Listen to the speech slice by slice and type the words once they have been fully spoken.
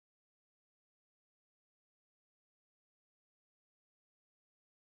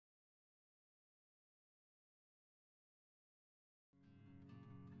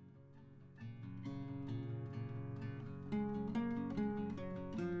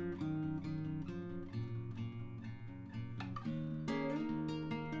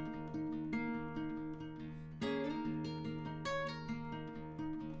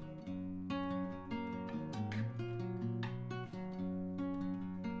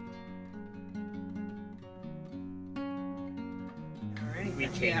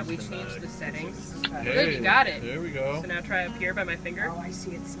we changed the settings. Okay. Good, you got it. There we go. So now try up here by my finger. Oh, I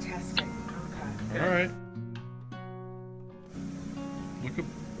see. It's testing. Okay. All right.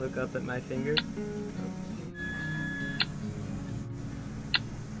 Look up at my finger.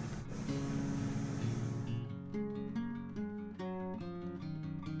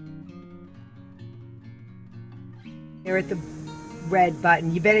 They're at the red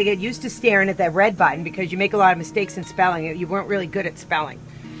button. You better get used to staring at that red button because you make a lot of mistakes in spelling it. You weren't really good at spelling.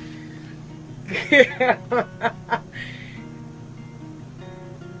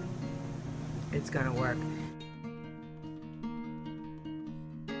 It's gonna work.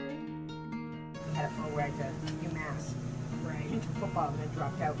 Had a full ride to UMass. Right. Football and then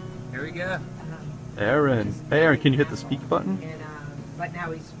dropped out. Here we go. Aaron. Hey Aaron, can you hit the speak button? And but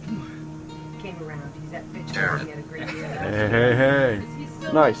now he's came around. He's at Fitch. He had a great year. Hey, hey,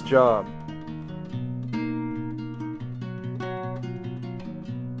 hey. Nice job.